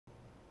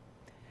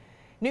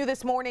New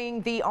this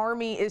morning, the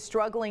Army is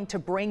struggling to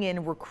bring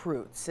in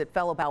recruits. It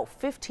fell about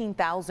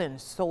 15,000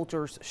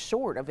 soldiers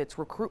short of its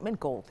recruitment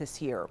goal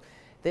this year.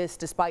 This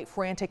despite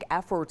frantic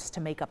efforts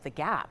to make up the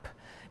gap.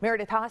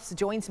 Meredith Haas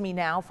joins me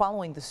now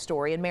following the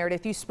story. And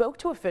Meredith, you spoke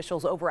to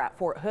officials over at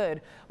Fort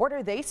Hood. What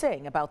are they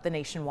saying about the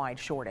nationwide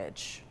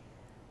shortage?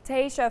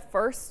 Taisha,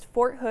 first,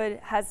 Fort Hood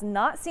has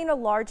not seen a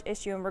large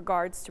issue in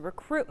regards to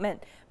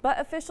recruitment, but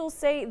officials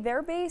say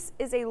their base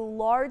is a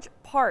large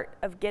part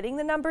of getting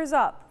the numbers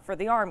up for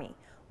the Army.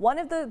 One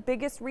of the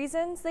biggest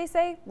reasons they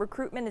say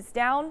recruitment is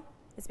down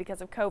is because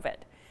of COVID.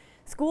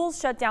 Schools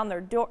shut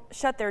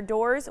their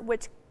doors,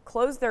 which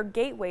closed their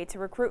gateway to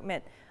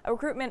recruitment. A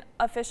recruitment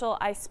official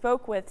I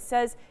spoke with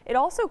says it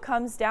also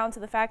comes down to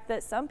the fact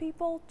that some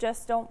people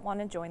just don't want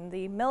to join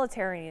the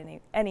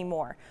military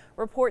anymore.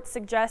 Reports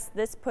suggest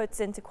this puts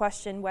into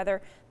question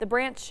whether the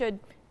branch should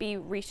be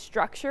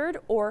restructured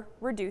or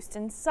reduced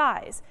in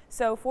size.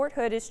 So Fort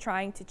Hood is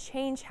trying to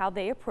change how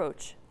they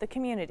approach the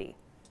community.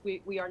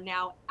 We are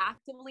now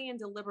actively and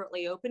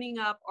deliberately opening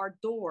up our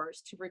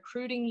doors to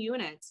recruiting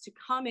units to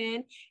come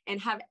in and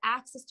have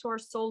access to our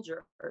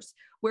soldiers,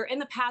 where in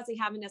the past they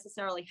haven't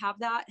necessarily had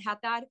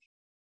that.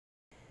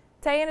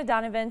 Diana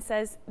Donovan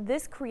says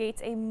this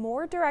creates a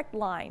more direct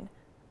line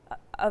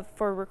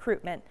for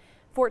recruitment.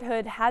 Fort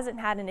Hood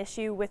hasn't had an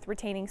issue with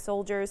retaining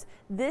soldiers.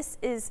 This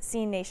is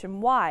seen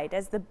nationwide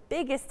as the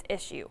biggest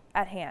issue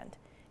at hand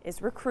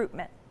is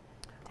recruitment.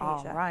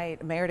 All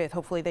right, Meredith,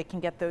 hopefully they can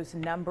get those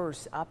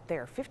numbers up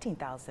there.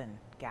 15,000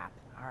 gap.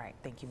 All right,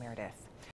 thank you, Meredith.